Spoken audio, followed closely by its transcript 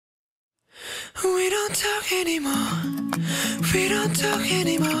We don't talk anymore. We don't talk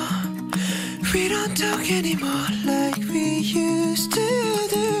anymore. We don't talk anymore like we used to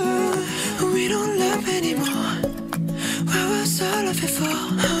do. We don't love anymore. What was all of it for?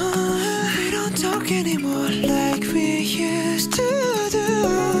 We don't talk anymore like we used to do.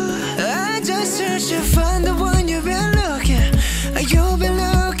 I just search to find the one you've been looking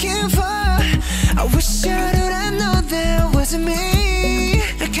for. I wish I would have known that wasn't me.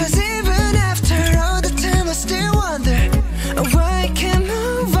 Because even after all the time I still wonder why I can't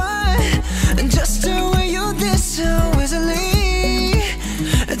move on. Just the way you did so easily.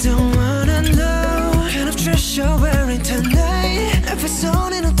 I don't wanna know kind of dress you're wearing tonight. If it's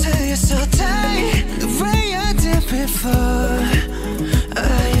on and I'll tell you so tight. The way I did before,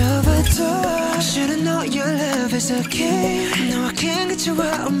 I overdosed. Should've known your love is a game. Now I can't get you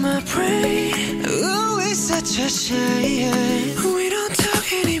out of my brain. Ooh, it's such a shame. We don't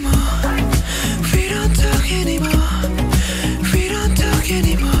talk anymore. We don't talk anymore. We don't talk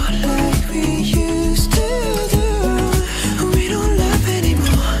anymore like we used to do. We don't love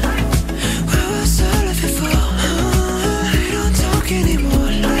anymore. What was all of it for? We don't talk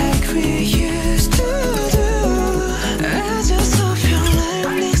anymore like we used to do. I just hope you're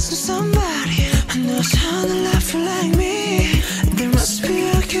lying next to somebody who knows how to laugh like me. There must be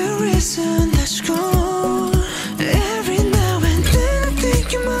a good reason that you're gone. Every now and then I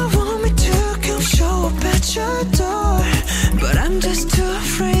think you might want me to come show up at your door, but I'm just too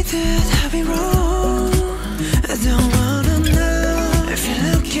afraid that I'll be wrong. I don't wanna know if you're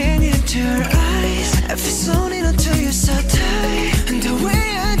looking into her eyes. If it's only until you're so tight. And the way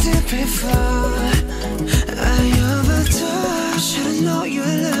I did before, I overdosed. Should've known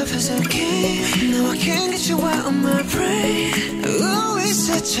your love is a game. Now I can't get you out of my brain. Ooh, it's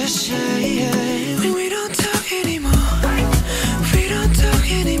such a shame. We don't talk anymore. We don't talk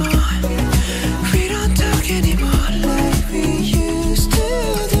anymore. We don't talk anymore like we used to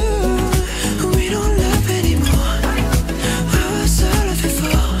do. We don't love anymore. What was all of it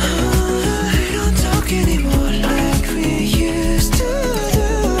for? We don't talk anymore like we used to do.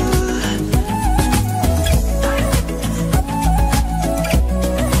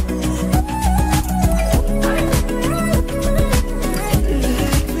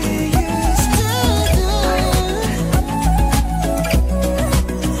 Like we used to do.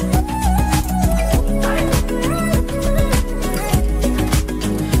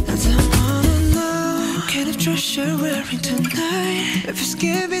 I don't wanna know kind of dress you're wearing tonight. If it's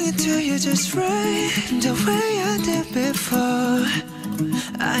giving it to you just right, the way I did before,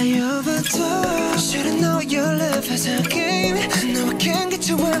 I overdosed. Should've known your love is a game. Now I can't get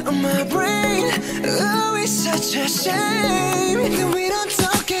you out of my brain. Oh, it's such a shame that we don't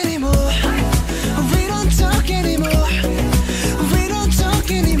talk anymore.